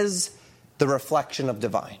it is the reflection of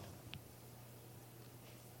divine.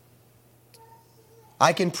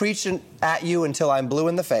 I can preach at you until I'm blue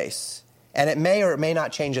in the face, and it may or it may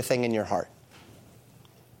not change a thing in your heart.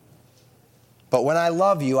 But when I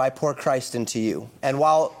love you, I pour Christ into you. And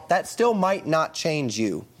while that still might not change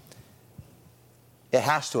you, it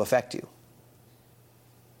has to affect you.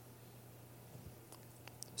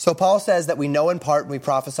 So Paul says that we know in part and we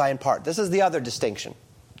prophesy in part. This is the other distinction.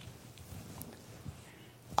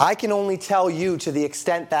 I can only tell you to the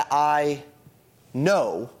extent that I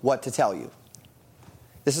know what to tell you.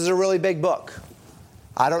 This is a really big book.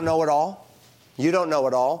 I don't know it all. You don't know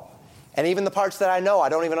it all. And even the parts that I know, I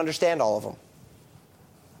don't even understand all of them.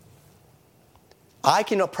 I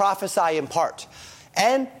can prophesy in part.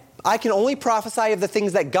 And I can only prophesy of the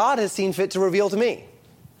things that God has seen fit to reveal to me.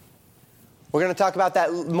 We're going to talk about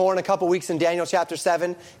that more in a couple weeks in Daniel chapter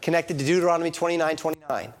 7, connected to Deuteronomy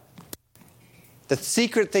 29:29. The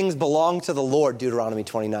secret things belong to the Lord, Deuteronomy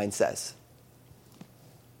 29 says.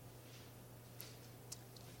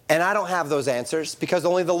 And I don't have those answers because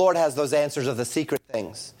only the Lord has those answers of the secret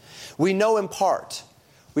things. We know in part.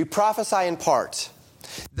 We prophesy in part.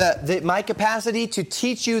 My capacity to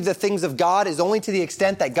teach you the things of God is only to the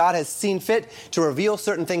extent that God has seen fit to reveal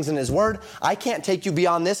certain things in His Word. I can't take you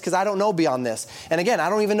beyond this because I don't know beyond this. And again, I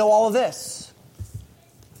don't even know all of this.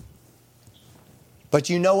 But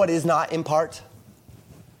you know what is not in part?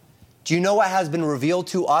 Do you know what has been revealed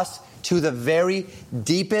to us to the very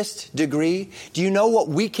deepest degree? Do you know what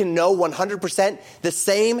we can know 100% the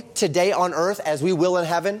same today on earth as we will in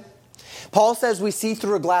heaven? Paul says we see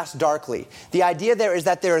through a glass darkly. The idea there is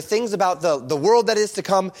that there are things about the world that is to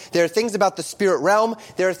come. There are things about the spirit realm.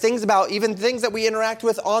 There are things about even things that we interact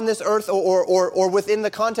with on this earth or within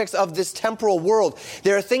the context of this temporal world.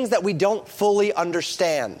 There are things that we don't fully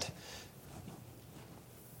understand.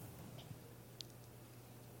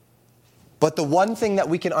 But the one thing that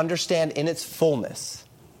we can understand in its fullness,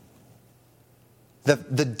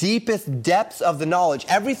 the deepest depths of the knowledge,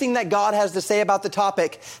 everything that God has to say about the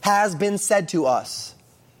topic has been said to us,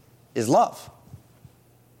 is love.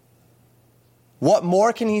 What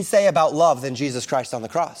more can He say about love than Jesus Christ on the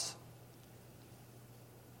cross?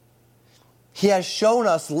 He has shown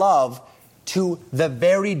us love to the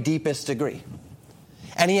very deepest degree.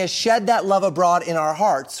 And He has shed that love abroad in our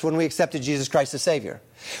hearts when we accepted Jesus Christ as Savior.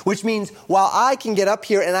 Which means while I can get up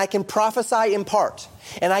here and I can prophesy in part,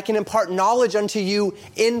 and I can impart knowledge unto you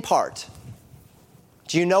in part,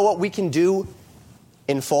 do you know what we can do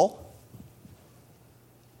in full?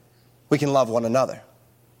 We can love one another.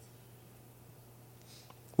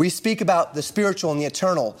 We speak about the spiritual and the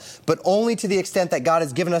eternal, but only to the extent that God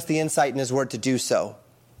has given us the insight in His Word to do so.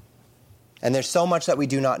 And there's so much that we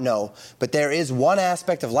do not know, but there is one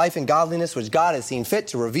aspect of life and godliness which God has seen fit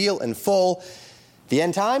to reveal in full. The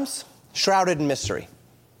end times, shrouded in mystery.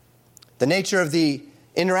 The nature of the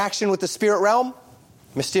interaction with the spirit realm,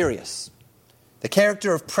 mysterious. The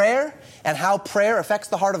character of prayer and how prayer affects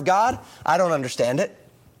the heart of God, I don't understand it.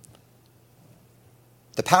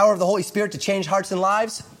 The power of the Holy Spirit to change hearts and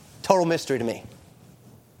lives, total mystery to me.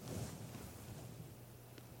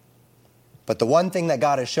 But the one thing that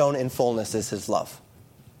God has shown in fullness is His love.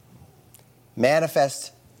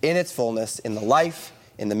 Manifest in its fullness in the life,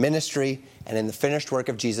 in the ministry, and in the finished work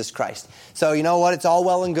of Jesus Christ. So you know what? It's all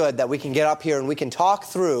well and good that we can get up here and we can talk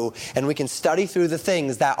through and we can study through the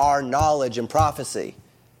things that are knowledge and prophecy.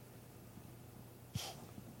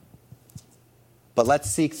 But let's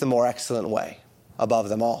seek the more excellent way above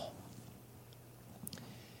them all.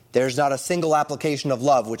 There's not a single application of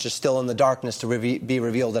love which is still in the darkness to be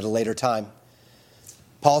revealed at a later time.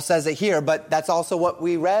 Paul says it here, but that's also what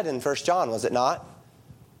we read in 1 John, was it not?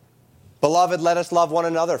 Beloved, let us love one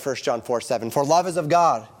another, 1 John 4:7. For love is of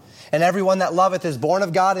God, and everyone that loveth is born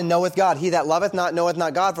of God and knoweth God. He that loveth not knoweth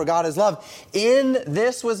not God, for God is love. In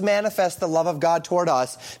this was manifest the love of God toward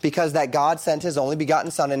us, because that God sent His only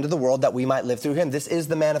begotten Son into the world that we might live through Him. This is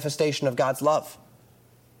the manifestation of God's love.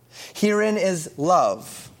 Herein is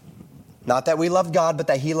love. Not that we loved God, but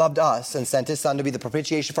that He loved us and sent His Son to be the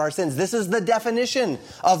propitiation for our sins. This is the definition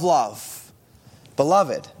of love.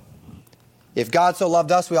 Beloved, If God so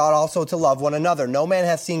loved us, we ought also to love one another. No man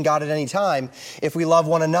hath seen God at any time. If we love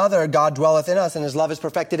one another, God dwelleth in us, and his love is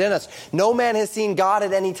perfected in us. No man has seen God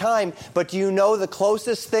at any time, but do you know the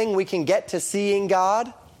closest thing we can get to seeing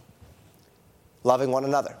God? Loving one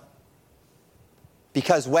another.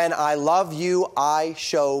 Because when I love you, I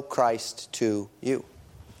show Christ to you.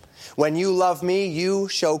 When you love me, you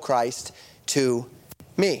show Christ to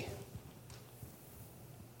me.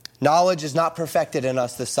 Knowledge is not perfected in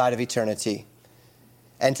us this side of eternity.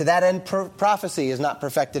 And to that end, prophecy is not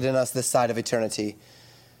perfected in us this side of eternity.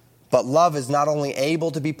 But love is not only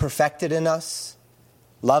able to be perfected in us,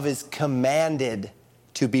 love is commanded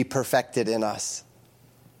to be perfected in us.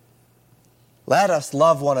 Let us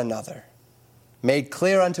love one another, made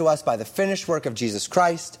clear unto us by the finished work of Jesus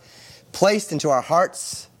Christ, placed into our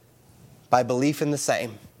hearts by belief in the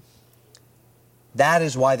same. That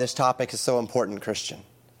is why this topic is so important, Christian.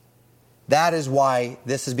 That is why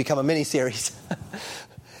this has become a mini-series.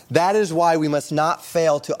 That is why we must not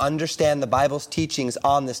fail to understand the Bible's teachings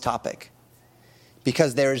on this topic.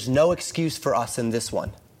 Because there is no excuse for us in this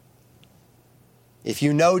one. If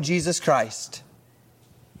you know Jesus Christ,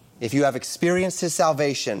 if you have experienced his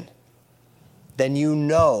salvation, then you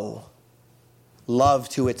know love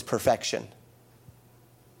to its perfection.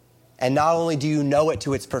 And not only do you know it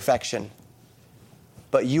to its perfection,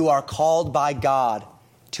 but you are called by God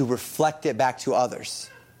to reflect it back to others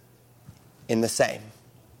in the same.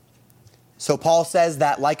 So Paul says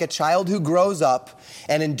that like a child who grows up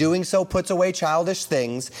and in doing so puts away childish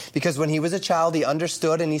things, because when he was a child he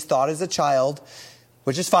understood and he thought as a child,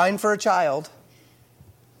 which is fine for a child,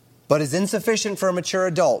 but is insufficient for a mature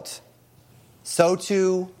adult, so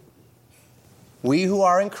too we who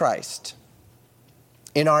are in Christ,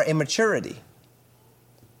 in our immaturity,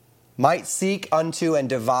 might seek unto and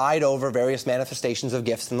divide over various manifestations of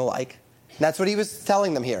gifts and the like. And that's what he was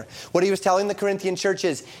telling them here. What he was telling the Corinthian church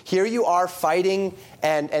is, here you are fighting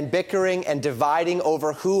and bickering and dividing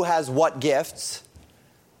over who has what gifts.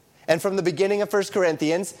 And from the beginning of 1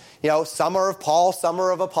 Corinthians, some are of Paul, some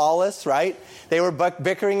are of Apollos, right? They were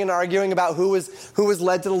bickering and arguing about who was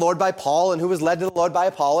led to the Lord by Paul and who was led to the Lord by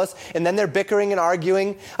Apollos. And then they're bickering and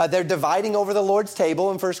arguing. They're dividing over the Lord's table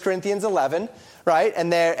in 1 Corinthians 11. Right?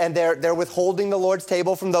 And they're withholding the Lord's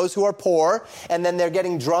table from those who are poor. And then they're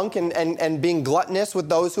getting drunk and being gluttonous with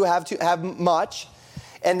those who have much.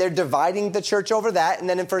 And they're dividing the church over that. And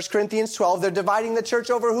then in 1 Corinthians 12, they're dividing the church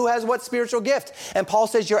over who has what spiritual gift. And Paul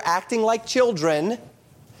says you're acting like children.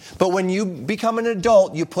 But when you become an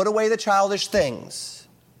adult, you put away the childish things.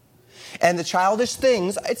 And the childish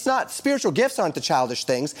things, it's not, spiritual gifts aren't the childish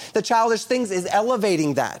things. The childish things is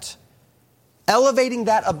elevating that. Elevating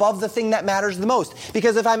that above the thing that matters the most.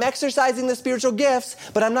 Because if I'm exercising the spiritual gifts,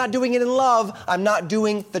 but I'm not doing it in love, I'm not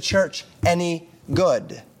doing the church any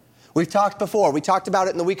good. We've talked before. We talked about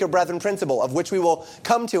it in the Weaker Brethren principle, of which we will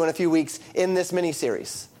come to in a few weeks in this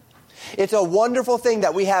mini-series. It's a wonderful thing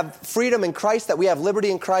that we have freedom in Christ, that we have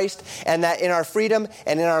liberty in Christ, and that in our freedom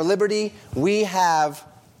and in our liberty, we have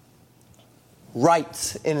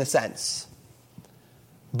rights in a sense.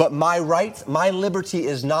 But my rights, my liberty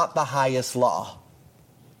is not the highest law.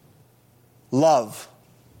 Love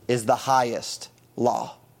is the highest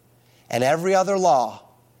law. And every other law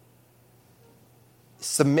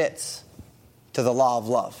submits to the law of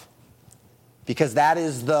love. Because that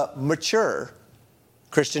is the mature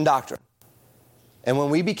Christian doctrine. And when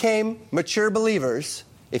we became mature believers,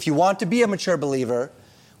 if you want to be a mature believer,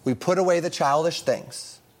 we put away the childish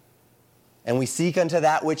things. And we seek unto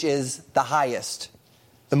that which is the highest,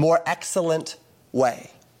 the more excellent way.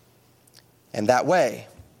 And that way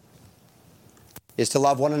is to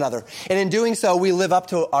love one another. And in doing so, we live up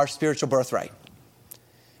to our spiritual birthright.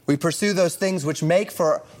 We pursue those things which make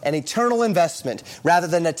for an eternal investment rather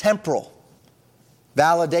than a temporal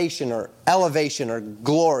validation or elevation or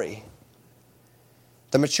glory.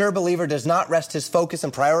 The mature believer does not rest his focus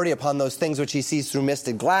and priority upon those things which he sees through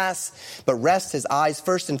misted glass, but rests his eyes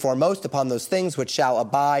first and foremost upon those things which shall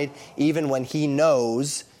abide, even when he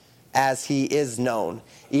knows as he is known.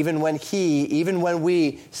 Even when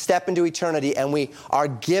we step into eternity and we are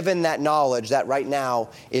given that knowledge that right now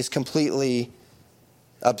is completely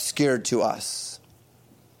obscured to us.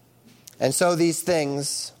 And so these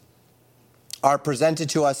things are presented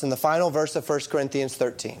to us in the final verse of 1 Corinthians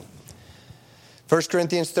 13. 1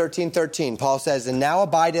 Corinthians 13:13, Paul says, "And now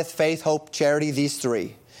abideth faith, hope, charity, these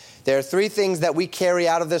three." There are three things that we carry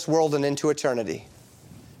out of this world and into eternity.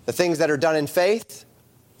 The things that are done in faith,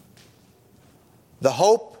 the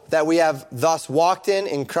hope that we have thus walked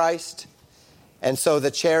in Christ, and so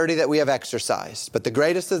the charity that we have exercised. But the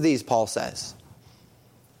greatest of these, Paul says,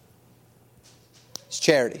 is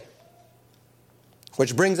charity.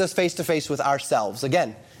 Which brings us face to face with ourselves.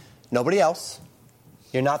 Again, nobody else.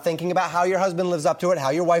 You're not thinking about how your husband lives up to it, how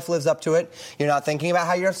your wife lives up to it. You're not thinking about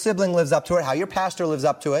how your sibling lives up to it, how your pastor lives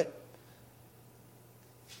up to it.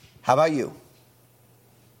 How about you?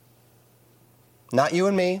 Not you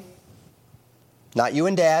and me. Not you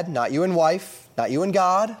and dad. Not you and wife. Not you and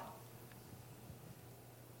God.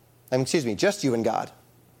 Just you and God.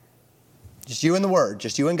 Just you and the Word.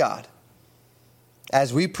 Just you and God.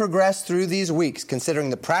 As we progress through these weeks,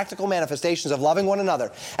 considering the practical manifestations of loving one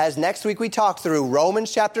another, as next week we talk through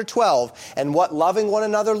Romans chapter 12 and what loving one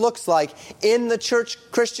another looks like in the church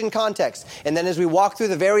Christian context, and then as we walk through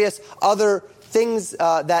the various other things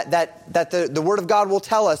that the Word of God will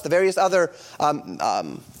tell us, the various other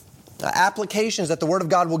applications that the Word of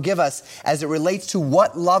God will give us as it relates to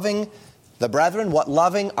what loving the brethren, what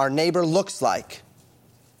loving our neighbor looks like.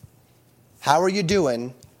 How are you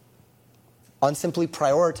doing on simply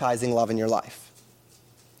prioritizing love in your life?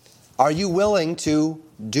 Are you willing to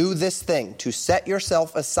do this thing, to set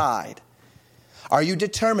yourself aside? Are you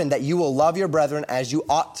determined that you will love your brethren as you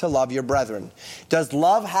ought to love your brethren? Does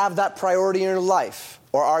love have that priority in your life?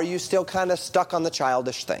 Or are you still kind of stuck on the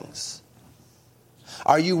childish things?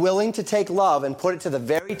 Are you willing to take love and put it to the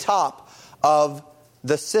very top of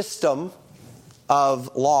the system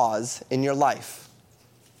of laws in your life?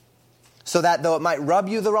 So that though it might rub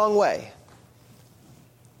you the wrong way,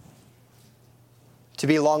 to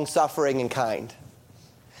be long-suffering and kind.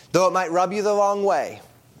 Though it might rub you the wrong way,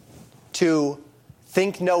 to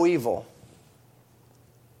think no evil.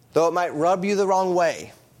 Though it might rub you the wrong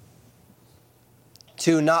way,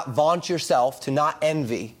 to not vaunt yourself, to not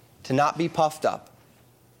envy, to not be puffed up.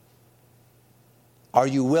 Are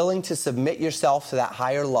you willing to submit yourself to that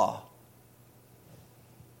higher law?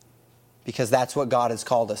 Because that's what God has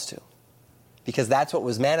called us to. Because that's what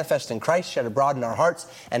was manifest in Christ, shed abroad in our hearts.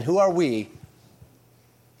 And who are we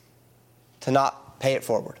to not pay it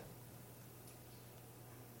forward?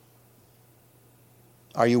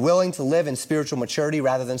 Are you willing to live in spiritual maturity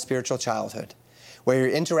rather than spiritual childhood, where your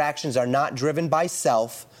interactions are not driven by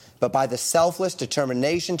self, but by the selfless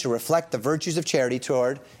determination to reflect the virtues of charity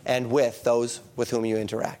toward and with those with whom you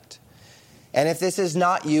interact? And if this is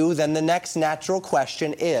not you, then the next natural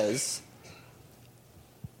question is,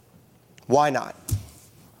 why not?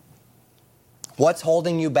 What's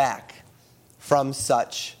holding you back from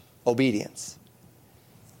such obedience?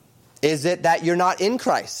 Is it that you're not in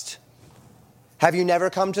Christ? Have you never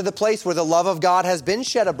come to the place where the love of God has been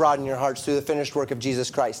shed abroad in your hearts through the finished work of Jesus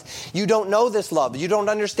Christ? You don't know this love. You don't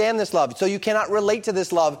understand this love. So you cannot relate to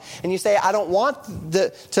this love. And you say, I don't want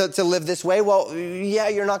to live this way. Well, yeah,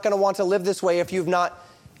 you're not going to want to live this way if you've not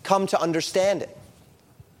come to understand it.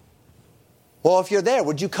 Well, if you're there,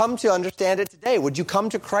 would you come to understand it today? Would you come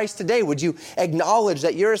to Christ today? Would you acknowledge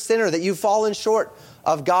that you're a sinner, that you've fallen short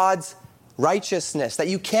of God's righteousness, that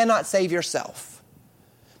you cannot save yourself,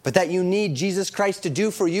 but that you need Jesus Christ to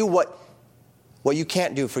do for you what you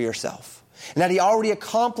can't do for yourself? And that He already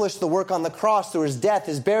accomplished the work on the cross through His death,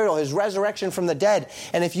 His burial, His resurrection from the dead.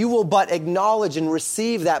 And if you will but acknowledge and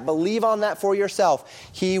receive that, believe on that for yourself,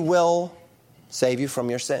 He will save you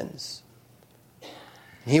from your sins.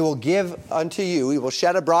 He will give unto you, He will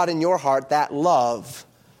shed abroad in your heart that love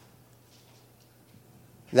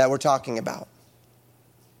that we're talking about.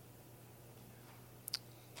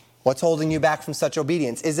 What's holding you back from such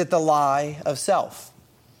obedience? Is it the lie of self,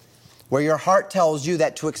 where your heart tells you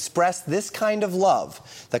that to express this kind of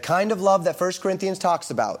love, the kind of love that 1 Corinthians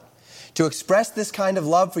talks about, to express this kind of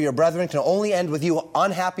love for your brethren can only end with you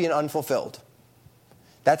unhappy and unfulfilled?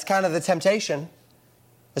 That's kind of the temptation,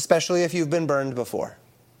 especially if you've been burned before.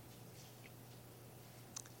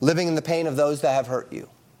 Living in the pain of those that have hurt you.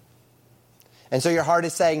 And so your heart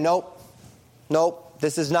is saying, nope,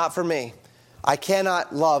 this is not for me. I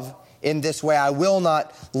cannot love in this way. I will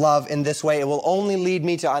not love in this way. It will only lead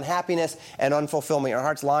me to unhappiness and unfulfillment. Your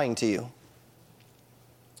heart's lying to you.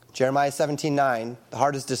 Jeremiah 17:9, the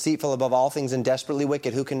heart is deceitful above all things and desperately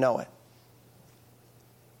wicked. Who can know it?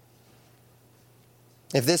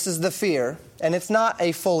 If this is the fear, and it's not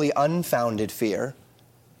a fully unfounded fear,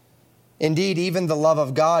 indeed, even the love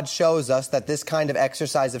of God shows us that this kind of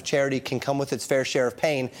exercise of charity can come with its fair share of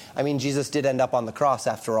pain. I mean, Jesus did end up on the cross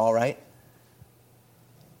after all, right?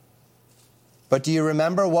 But do you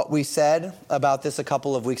remember what we said about this a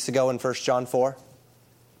couple of weeks ago in 1 John 4?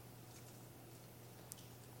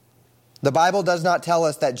 The Bible does not tell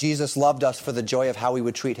us that Jesus loved us for the joy of how we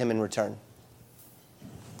would treat Him in return.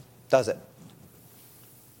 Does it?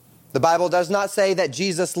 The Bible does not say that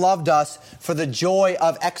Jesus loved us for the joy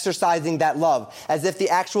of exercising that love, as if the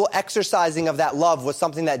actual exercising of that love was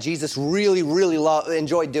something that Jesus really, really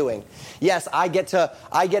enjoyed doing. Yes, I get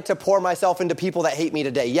to pour myself into people that hate me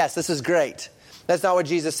today. Yes, this is great. That's not what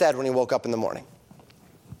Jesus said when he woke up in the morning.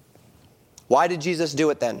 Why did Jesus do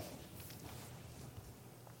it then?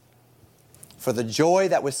 For the joy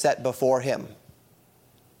that was set before him.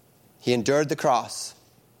 He endured the cross.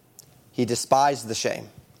 He despised the shame.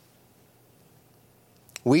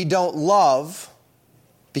 We don't love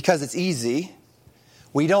because it's easy.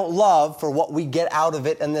 We don't love for what we get out of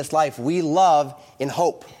it in this life. We love in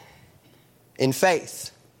hope, in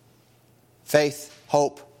faith. Faith,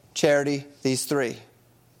 hope, charity, these three.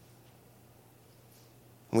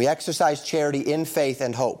 We exercise charity in faith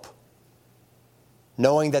and hope,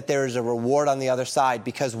 knowing that there is a reward on the other side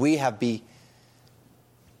because we have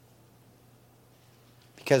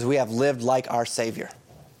lived like our Savior.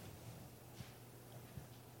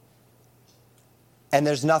 And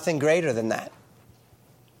there's nothing greater than that.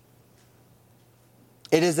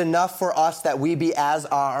 It is enough for us that we be as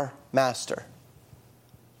our Master.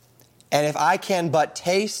 And if I can but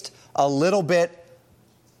taste a little bit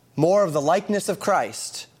more of the likeness of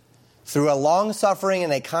Christ through a long-suffering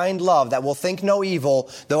and a kind love that will think no evil,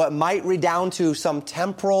 though it might redound to some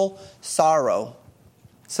temporal sorrow,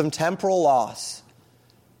 some temporal loss,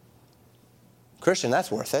 Christian, that's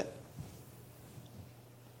worth it.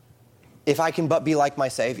 If I can but be like my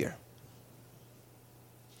Savior.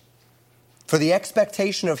 For the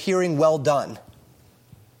expectation of hearing well done.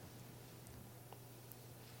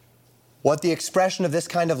 What the expression of this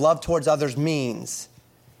kind of love towards others means.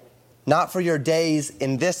 Not for your days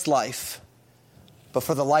in this life, but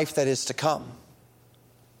for the life that is to come.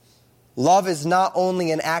 Love is not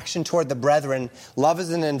only an action toward the brethren. Love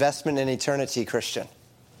is an investment in eternity, Christian.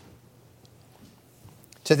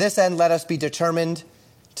 To this end, let us be determined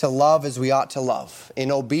to love as we ought to love, in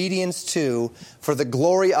obedience to, for the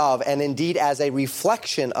glory of, and indeed as a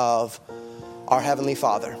reflection of our Heavenly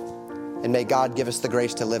Father. And may God give us the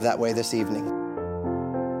grace to live that way this evening.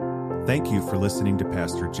 Thank you for listening to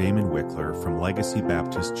Pastor Jamin Wickler from Legacy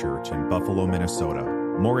Baptist Church in Buffalo, Minnesota.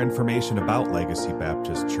 More information about Legacy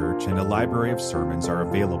Baptist Church and a library of sermons are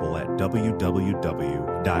available at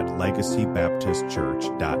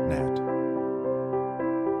www.legacybaptistchurch.net.